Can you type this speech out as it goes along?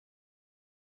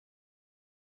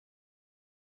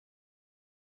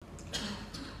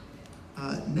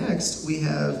Next, we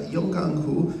have Yonggang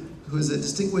Hu, who is a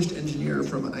distinguished engineer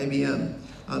from IBM.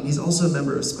 He's also a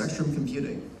member of Spectrum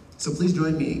Computing. So please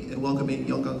join me in welcoming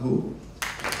Yonggang Hu.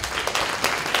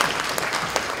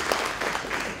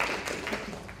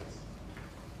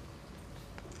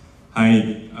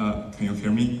 Hi, can you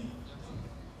hear me?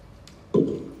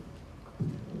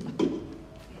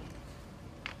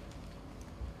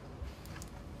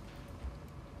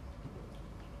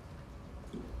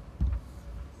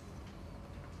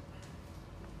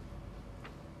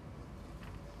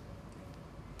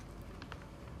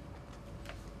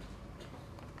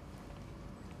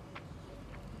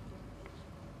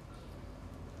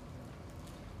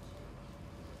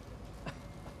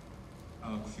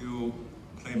 Could you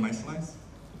play my slides?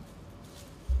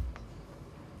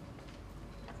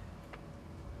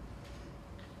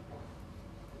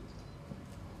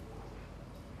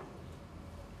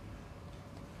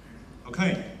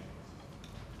 Okay.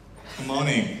 Good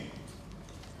morning.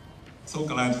 So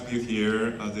glad to be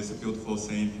here. This beautiful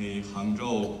city,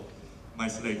 Hangzhou,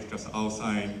 Mesos Lake just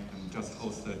outside, and just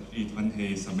host the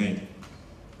G20 summit.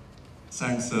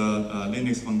 Thanks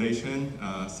Linux Foundation,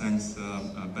 thanks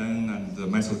Ben and the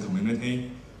Mesos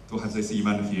community to have this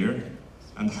event here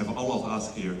and have all of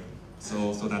us here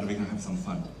so that we can have some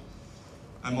fun.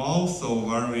 I'm also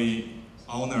very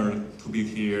honored to be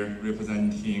here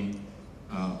representing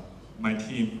my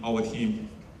team, our team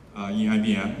in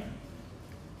IBM.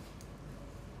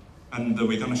 And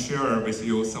we're going to share with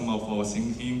you some of our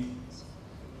thinking,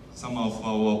 some of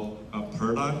our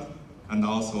product, and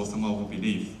also some of our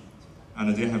belief.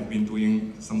 And they have been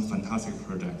doing some fantastic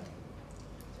project.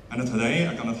 And today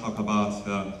I'm going to talk about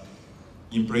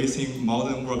embracing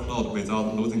modern workload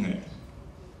without losing it.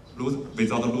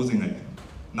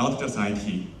 Not just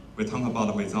IT. We talk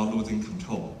about without losing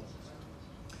control.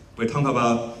 We talk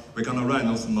about we're going to run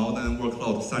those modern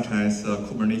workloads such as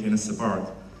Kubernetes and Spark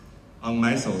on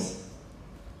Mesos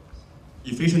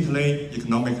efficiently,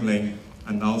 economically,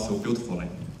 and also beautifully.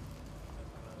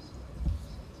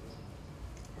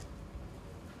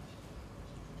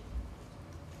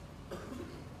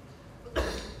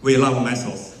 We love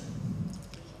Mesos.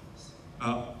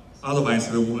 Otherwise,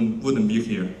 we wouldn't be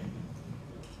here.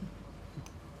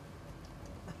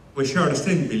 We share the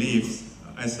same beliefs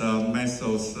as a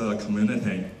Mesos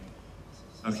community.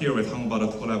 Here we talk about the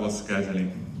two-level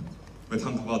scheduling. We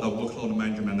talk about the workload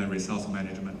management and resource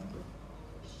management.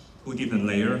 Two different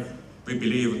layers. We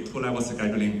believe two-level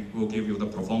scheduling will give you the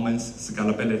performance,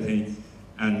 scalability,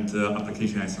 and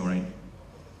application SRE.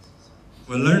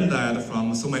 We learned that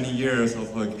from so many years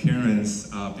of experience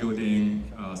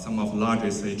building some of the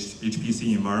largest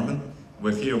HPC environment,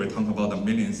 where here we talk about the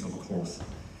millions of cores,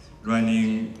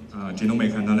 running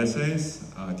genomic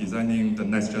analysis, designing the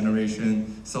next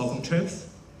generation cell phone chips,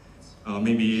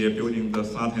 maybe building the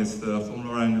fastest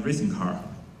Formula 1 racing car.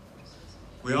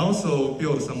 We also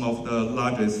built some of the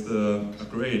largest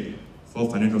grade for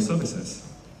financial services.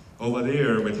 Over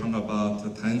there, we talk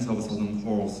about tens of thousand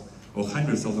cores or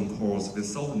hundreds of thousand cores with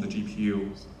thousands of GPU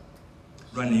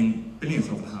running billions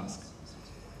of tasks.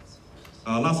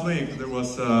 Last week, there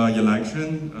was an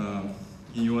election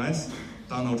in US,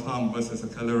 Donald Trump versus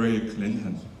Hillary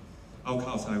Clinton. Of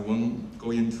course, I won't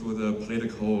go into the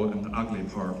political and ugly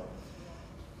part.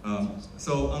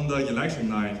 So on the election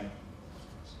night,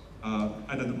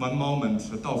 at one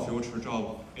moment, the Dow future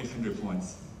dropped 800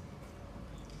 points.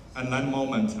 At that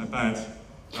moment, I bet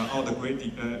all the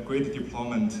great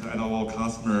deployment at our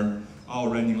customer all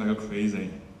running like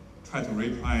crazy, try to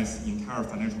reprice the entire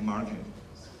financial market.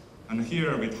 And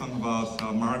here we talk about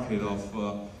a market of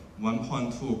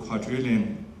 1.2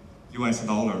 quadrillion US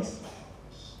dollars.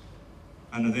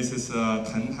 And this is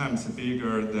 10 times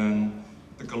bigger than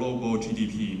the global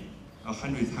GDP,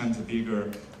 100 times bigger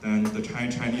than the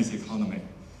Chinese economy.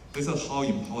 This is how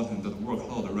important the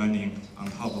workload running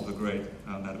on top of the grid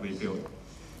that we built.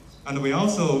 And we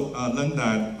also learned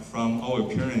that from our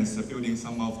experience building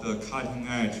some of the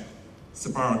cutting-edge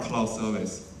Spark cloud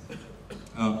service.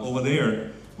 Over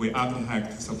there, we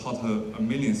architect to support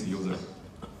millions of users.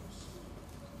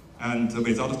 And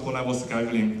without two-level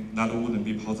scheduling, that wouldn't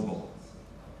be possible.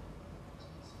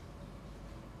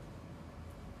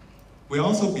 We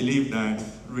also believe that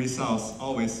resource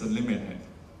always limited,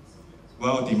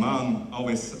 while demand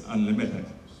always unlimited.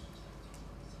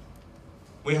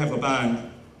 We have a bank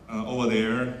over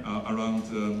there around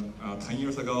 10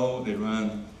 years ago. They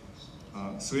ran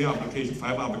 5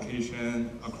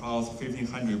 applications across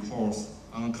 1,500 cores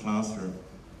on a cluster,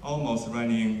 almost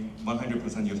running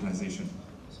 100% utilization.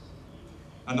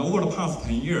 And over the past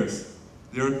 10 years,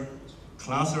 their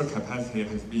cluster capacity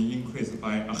has been increased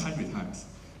by 100 times.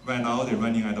 Right now, they're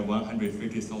running at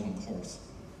 150,000 cores.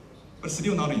 But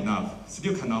still not enough,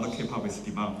 still cannot keep up with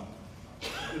demand.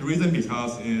 The reason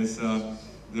because is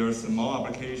there's more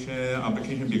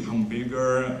application become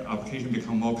bigger, application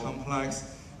become more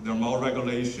complex, there are more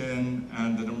regulation,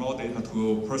 and there are more data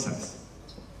to process.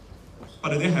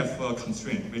 But they have a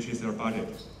constraint, which is their budget.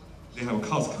 They have a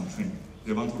cost constraint.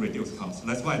 They want to reduce costs.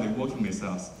 That's why they're working with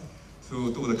us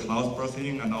to do the cloud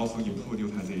bursting and also improve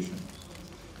utilization.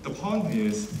 The point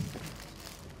is,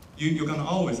 you're gonna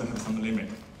always have some limit.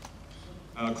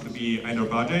 Could be either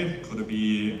budget, could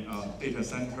be data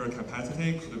center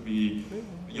capacity, could be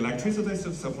electricity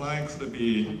supply, could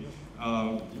be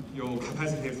your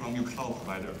capacity from your cloud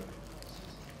provider.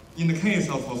 In the case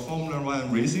of Formula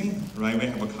 1 racing, right, we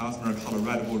have a customer called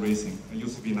Red Bull Racing. It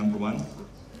used to be #1.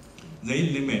 They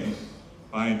limit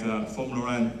by the Formula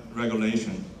 1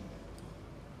 regulation.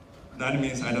 That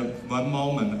means at one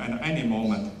moment, at any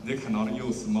moment, they cannot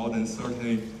use more than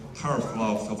 30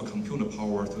 teraflops of computer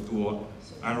power to do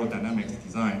aerodynamics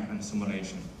design and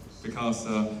simulation. Because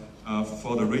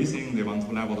for the racing, they want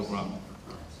to level the ground.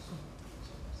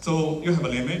 So you have a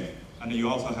limit, and you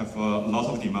also have a lot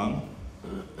of demand.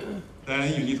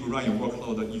 Then you need to run your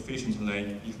workload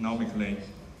efficiently, economically,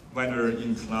 whether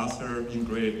in cluster, in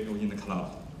grid, or in the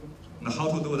cloud. Now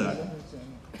how to do that?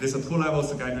 There's a two-level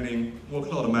scheduling,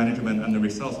 workload management and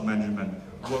resource management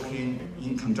working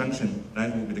in conjunction.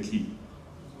 That will be the key.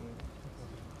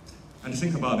 And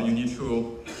think about it, you need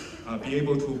to be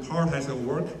able to prioritize your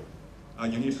work.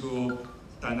 You need to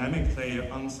dynamically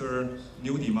answer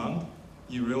new demand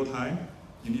in real time.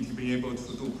 You need to be able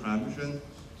to do preemption.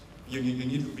 You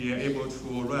need to be able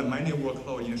to run many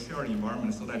workloads in a shared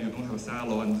environment so that you don't have a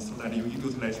silo and so that your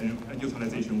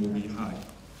utilization will be high.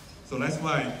 So that's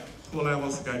why two-level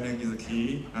scheduling is the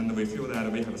key, and we feel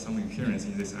that we have some experience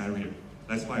in this area.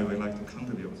 That's why we like to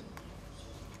contribute.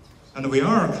 And we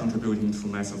are contributing to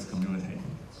Mesos community.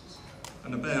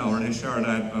 And Ben already shared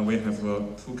that we have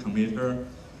 2 committers,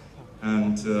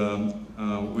 and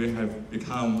we have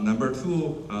become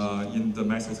 #2 in the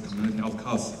Mesos community, of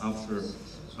course, after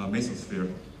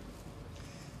Mesosphere.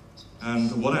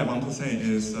 And what I want to say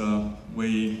is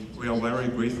we are very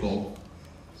grateful.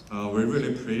 We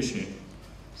really appreciate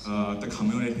the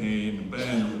community, and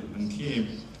Ben and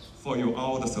team for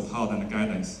all the support and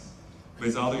guidance.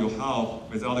 Without your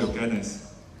help, without your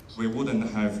guidance, we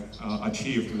wouldn't have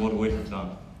achieved what we have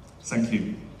done. Thank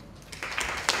you.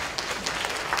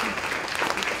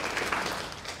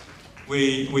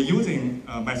 We're using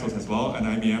Mesos as well at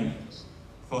IBM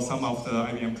for some of the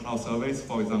IBM cloud service,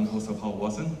 for example, support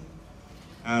Watson,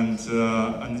 and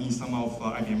in some of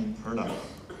IBM products.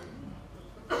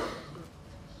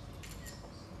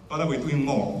 But we're doing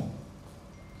more.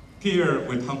 Here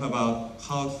we talk about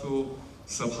how to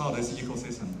support this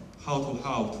ecosystem, how to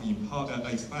help to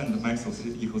expand the Mesos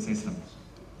ecosystem.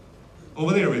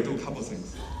 Over there we do a couple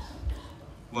things.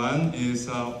 One is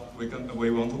we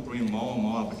want to bring more and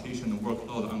more application and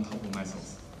workload on top of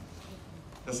Mesos.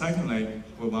 Secondly,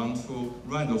 we want to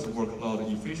run those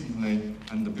workloads efficiently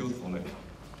and beautifully.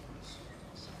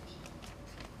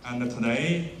 And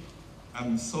today,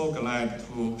 I'm so glad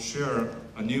to share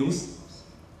a news.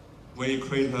 We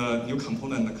create a new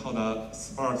component called a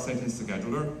Spark Setting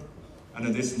Scheduler,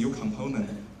 and this new component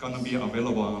gonna be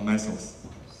available on Mesos.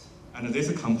 And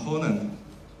this component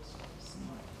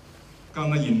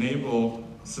gonna enable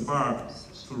Spark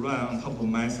to run on top of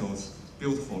Mesos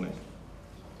beautifully.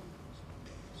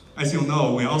 As you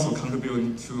know, we also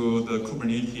contribute to the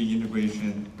Kubernetes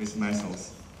integration with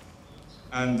Mesos.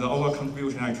 And our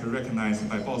contribution actually recognized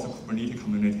by both the Kubernetes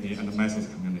community and the Mesos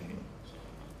community.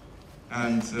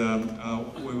 And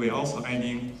we're also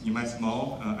adding,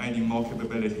 adding more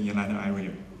capability in that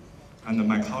area. And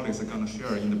my colleagues are going to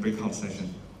share in the breakout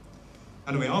session.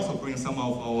 And we also bring some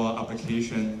of our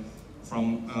application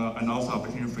from, and also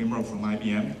application framework from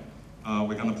IBM.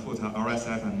 We're going to put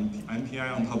RSF and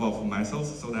MPI on top of Mesos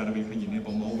so that we can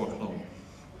enable more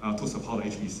workload to support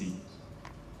HPC.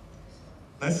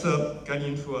 Let's get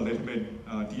into a little bit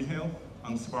detail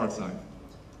on the Spark side.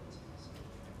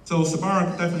 So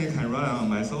Spark definitely can run on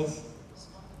Mesos,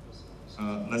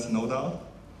 that's no doubt.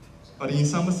 But in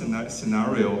some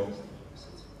scenario,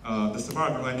 the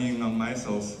Spark running on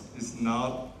Mesos is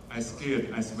not as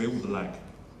good as we would like.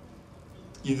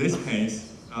 In this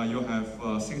case, you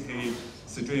have 60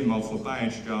 stream of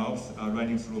batch jobs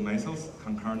running through Mesos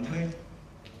concurrently.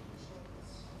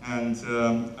 And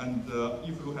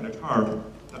if you look at the chart,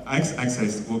 the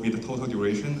x-axis will be the total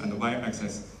duration, and the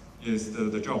y-axis is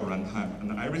the job runtime.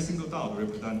 And every single dot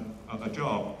represents a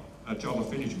job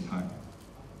finishing time.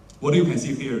 What you can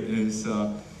see here is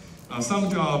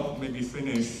Some job may be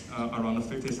finished around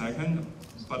 50 seconds,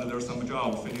 but there are some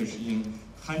jobs finished in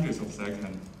hundreds of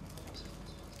seconds.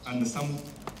 And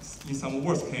in some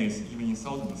worst case, even in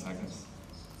thousands of seconds.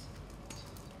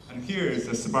 And here is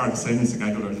the Spark session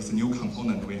scheduler. It's a new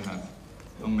component we have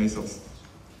on Mesos.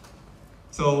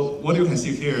 So what you can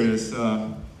see here is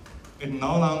it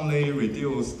not only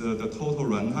reduces the total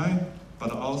runtime,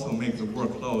 but also make the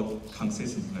workload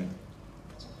consistently.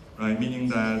 Right? Meaning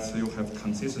that you have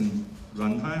consistent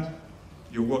runtime,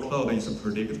 your workload is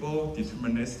predictable,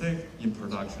 deterministic in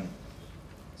production.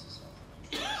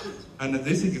 And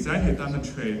this exactly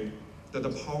demonstrates that the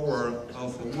power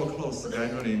of workload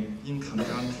scheduling in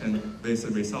conjunction with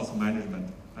resource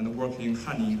management and working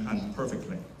hand in hand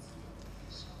perfectly.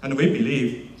 And we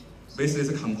believe with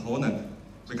this component,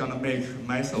 we're going to make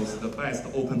Mesos the best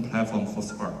open platform for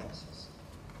Spark.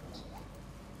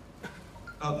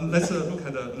 Let's look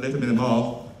at a little bit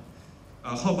more.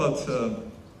 How about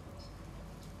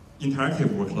interactive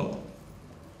workload?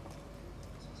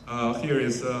 Here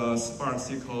is a Spark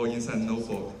SQL inside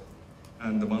notebook,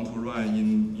 and want to run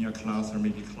in a cluster,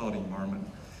 maybe cloud environment.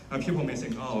 People may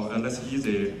think, oh, that's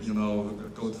easy,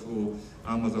 go to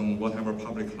Amazon, whatever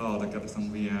public cloud, get some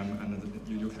VM, and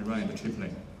you can run it cheaply.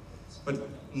 But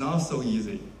not so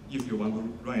easy if you want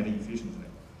to run it efficiently.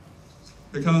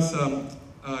 Because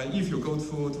if you go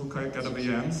to get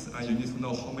VMs, you need to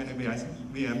know how many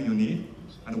VM you need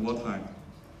and what time.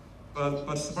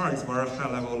 But Spark is a very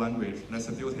high-level language. That's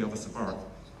the beauty of Spark.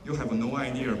 You have no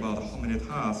idea about how many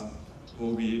tasks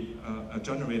will be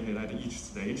generated at each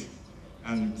stage,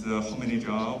 and how many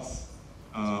jobs,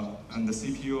 and the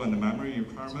CPU and the memory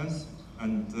requirements,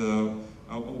 and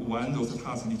when those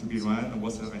tasks need to be run, and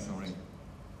what's the SLA.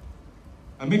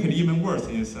 And make it even worse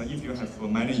is if you have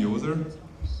many users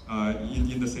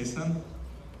in the system,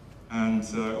 and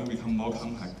it will become more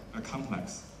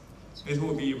complex. It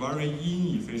will be very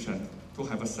inefficient to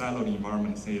have a siloed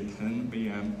environment, say 10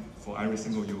 VM for every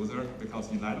single user,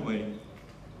 because in that way,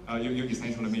 you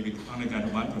essentially maybe only get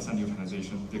 1%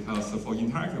 utilization, because for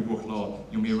interactive workload,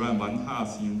 you may run one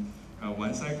task in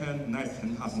 1 second, next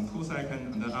 10 tasks in 2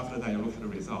 seconds, and then after that you look at the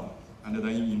result, and then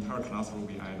the entire cluster will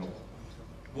be idle.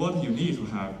 What you need to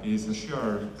have is a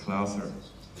shared cluster,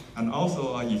 and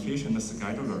also an efficient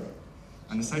scheduler.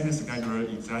 And the second scheduler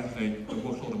is exactly the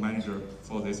workload manager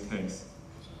for this case.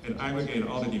 It aggregates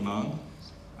all the demand,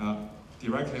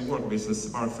 directly work with the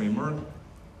Spark framework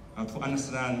to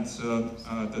understand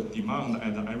the demand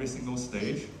at every single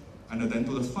stage, and then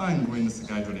do the fine-grained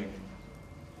scheduling.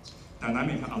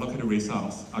 Dynamic allocate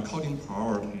resource, according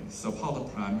priority,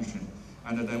 support permission,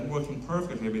 and then working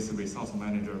perfectly with the resource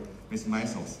manager, with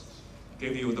Mesos,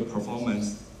 give you the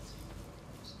performance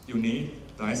you need,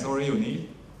 the SRE you need,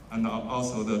 and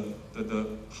also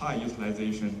the high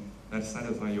utilization that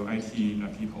satisfies your IT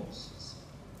people.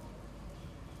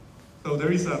 So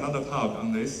there is another talk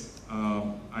on this.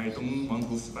 I don't want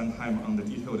to spend time on the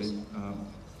detailed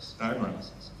diagram.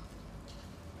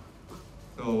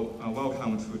 So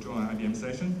welcome to join IBM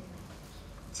session.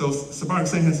 So Spark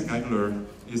Sentence Scheduler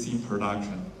is in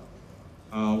production.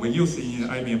 We use it in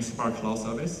IBM Spark Cloud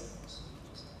Service.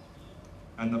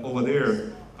 And over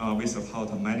there, we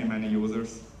support many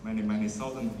users, many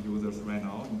thousand users right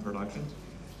now in production.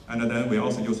 And then we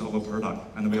also use our product,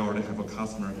 and we already have a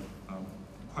customer,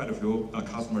 quite a few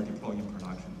customers deployed in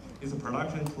production. It's a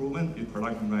production proven, it's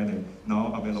production ready,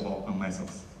 now available on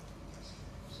Mesos.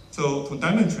 So to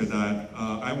demonstrate that,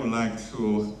 I would like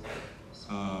to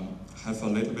have a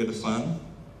little bit of fun.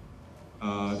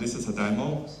 This is a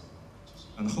demo,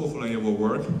 and hopefully it will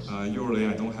work. Usually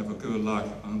I don't have a good luck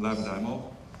on live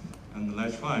demo, and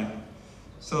let's try.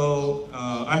 So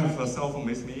I have a cell phone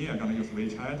with me. I'm gonna use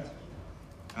WeChat,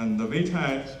 and the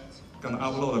WeChat gonna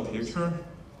upload a picture,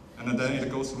 and then it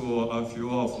goes through a few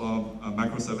of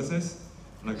microservices,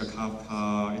 like a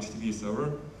Kafka HTTP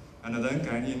server, and then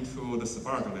get into the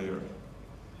Spark layer.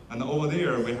 And over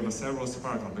there, we have several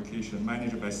Spark applications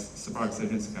managed by Spark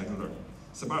Sentence Scheduler.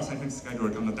 Spark Sentence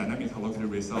Scheduler gonna dynamically allocate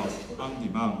resource on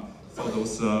demand for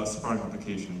those Spark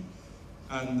applications.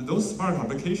 And those Spark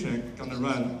applications gonna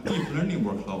run deep learning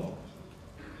workload.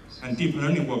 And deep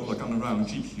learning workload gonna run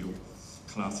GPU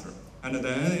cluster. And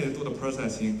then it do the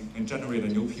processing and generate a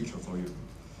new picture for you.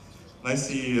 Let's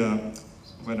see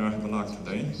whether I have luck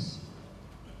today.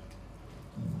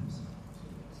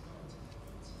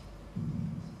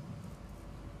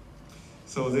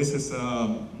 So this is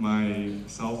my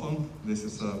cell phone. This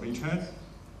is WeChat.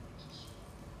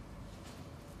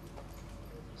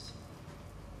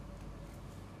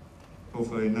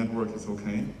 Hopefully network is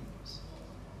okay.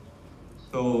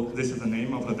 So this is the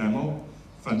name of the demo.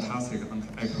 Fantastic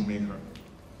echo maker.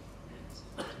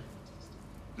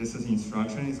 This is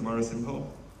instruction, it's very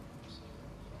simple.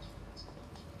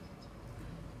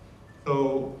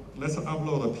 So let's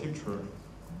upload a picture.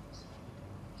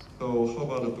 So how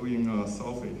about doing a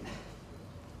selfie?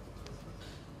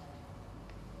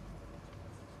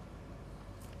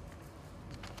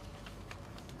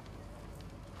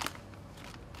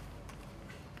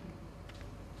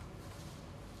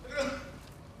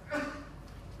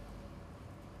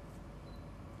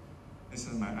 This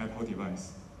is my Apple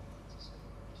device.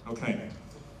 Okay,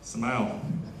 smile.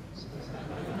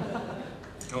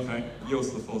 Okay,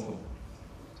 use the photo.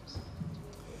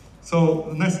 So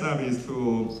the next step is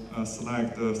to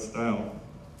select the style.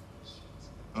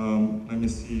 Let me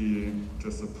see,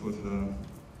 just put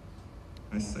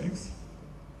S6.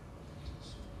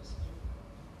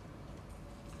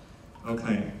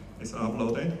 Okay, it's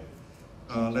uploaded.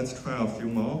 Let's try a few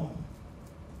more.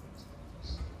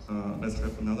 Let's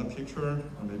have another picture,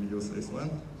 or maybe use this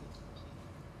one.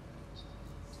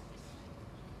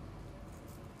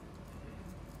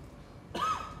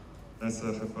 Let's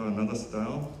have another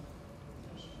style.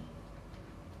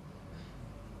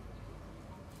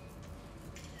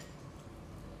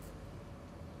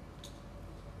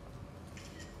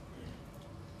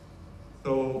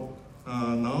 So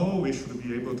now we should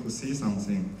be able to see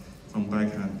something from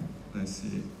backend. Let's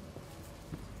see.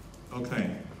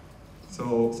 Okay.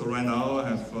 So right now I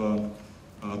have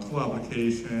two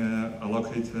applications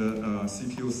allocated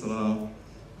CPU slot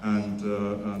and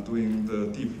doing the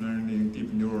deep learning,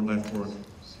 deep neural network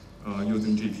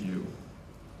using GPU.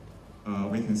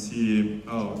 We can see,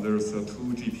 there's 2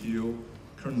 GPU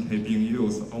currently being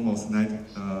used, almost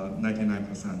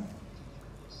 99%.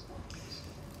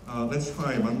 Let's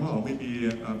try one more.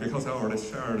 Maybe because I already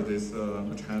shared this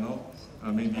channel,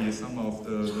 maybe some of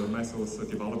the Mesos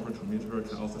developer committer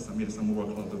can also submit some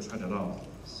workload to try that out.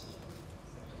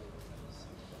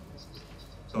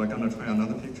 So I'm gonna try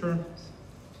another picture.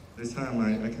 This time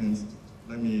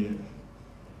let me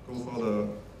go for the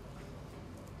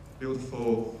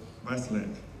beautiful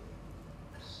Westlake.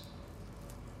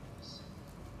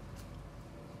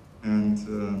 And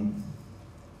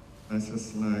let's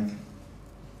just select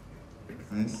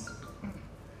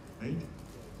S8.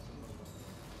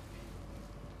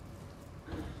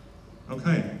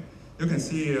 Okay, you can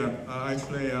see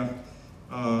actually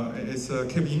it's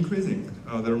keep increasing.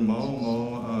 There are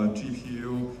more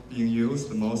GPU being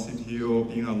used, more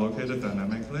CPU being allocated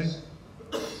dynamically.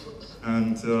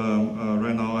 And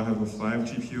right now I have 5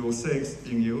 GPU, 6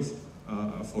 being used.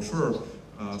 For sure,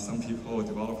 some people,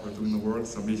 developers doing the work,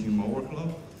 submitting more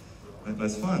workload.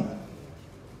 That's fun,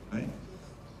 right?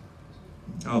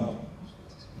 Oh,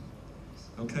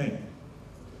 okay.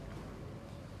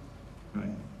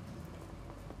 Right.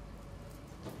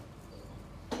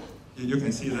 You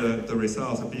can see the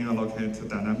results being allocated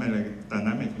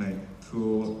dynamically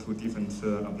to different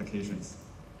applications.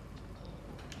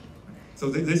 So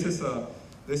this is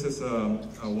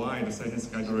why the session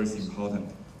scheduler is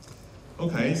important.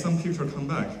 Okay, some picture come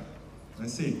back.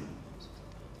 Let's see.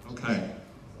 Okay,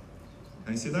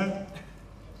 can you see that?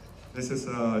 This is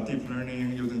deep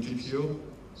learning using GPU,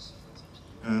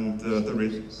 and the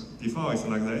default is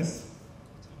like this.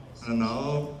 And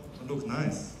now it looks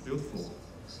nice, beautiful.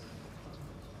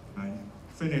 Right.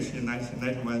 Finished in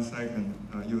 91 seconds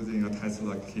using a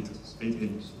Tesla Kit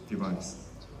 80 device.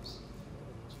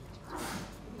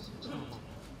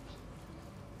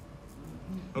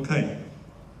 Okay.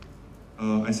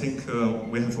 I think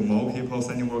we have more people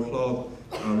sending workload.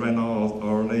 Right now,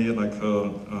 already like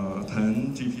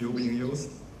 10 GPU being used.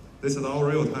 This is all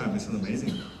real time. This is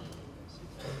amazing.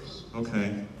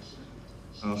 Okay.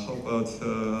 How about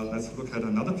let's look at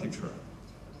another picture.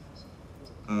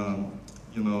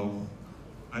 You know,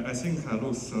 I think I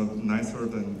look nicer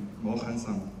more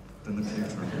handsome than the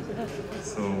picture.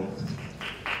 So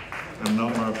I'm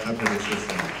not more happy with this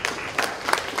one.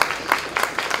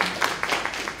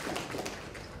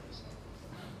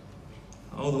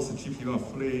 All those GPU are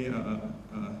fully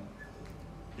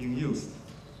being used.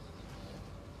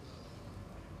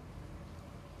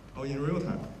 Oh, in real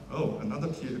time. Oh, another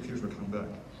picture come back.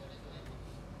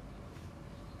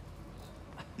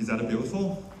 Is that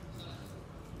beautiful?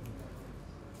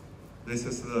 This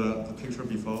is the picture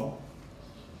before,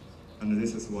 and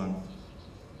this is one.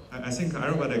 I think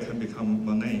everybody can become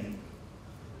Monet.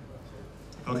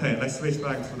 Okay, let's switch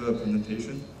back to the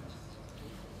presentation.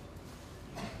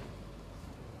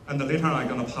 And later I'm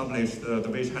going to publish the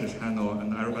WeChat channel,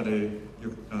 and everybody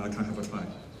can have a try.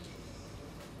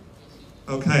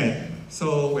 Okay,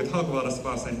 so we talk about the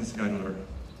Spark Session Scheduler.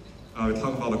 We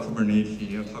talk about the Kubernetes.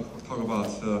 We talk about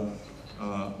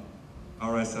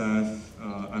RSF,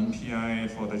 MPI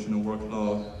for additional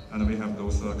workload, and we have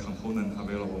those components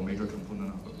available, major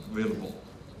components available.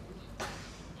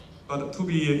 But to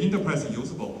be enterprise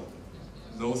usable,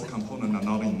 those components are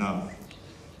not enough.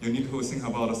 You need to think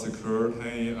about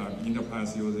security,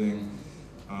 enterprise using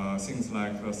things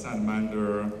like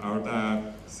SendMander,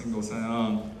 RDAP, single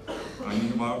sign-on. You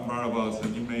need to worry about the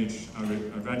image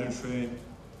registry,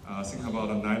 think about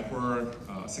the network,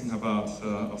 think about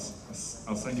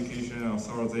authentication,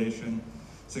 authorization,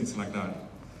 things like that.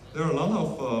 There are a lot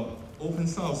of open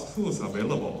source tools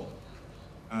available,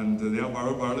 and they are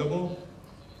very valuable.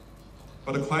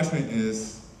 But the question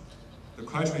is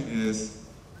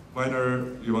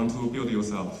whether you want to build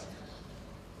yourself.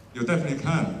 You definitely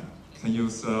can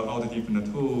use all the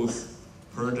different tools,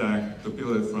 project to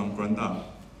build it from ground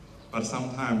up. But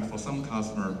sometimes for some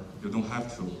customer, you don't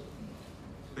have to,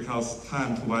 because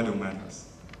time to value matters.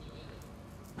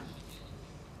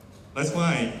 That's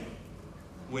why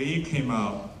we came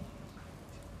out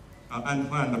an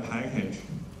end-to-end package,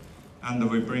 and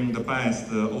we bring the best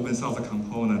open source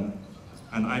component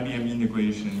and IBM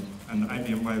integration and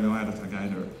IBM value add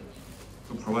together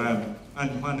to provide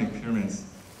end-to-end experience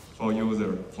for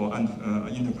user, for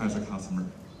enterprise customer.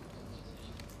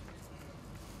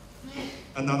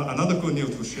 Another good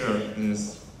news to share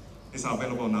is it's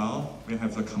available now. We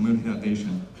have the community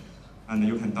edition, and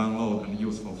you can download and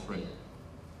use for free.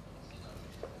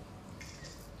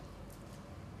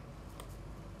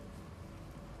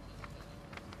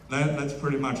 That's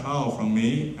pretty much all from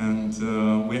me, and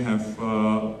we have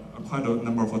quite a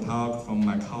number of talks from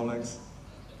my colleagues.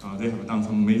 They have done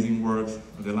some amazing work.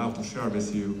 They love to share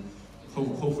with you.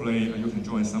 Hopefully, you can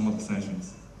join some of the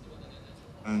sessions.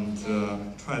 And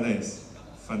try this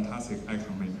fantastic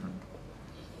icon maker.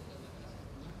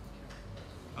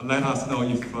 Let us know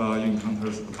if you encounter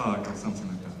a bug or something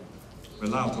like that. We'd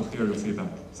love to hear your feedback.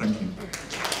 Thank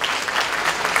you.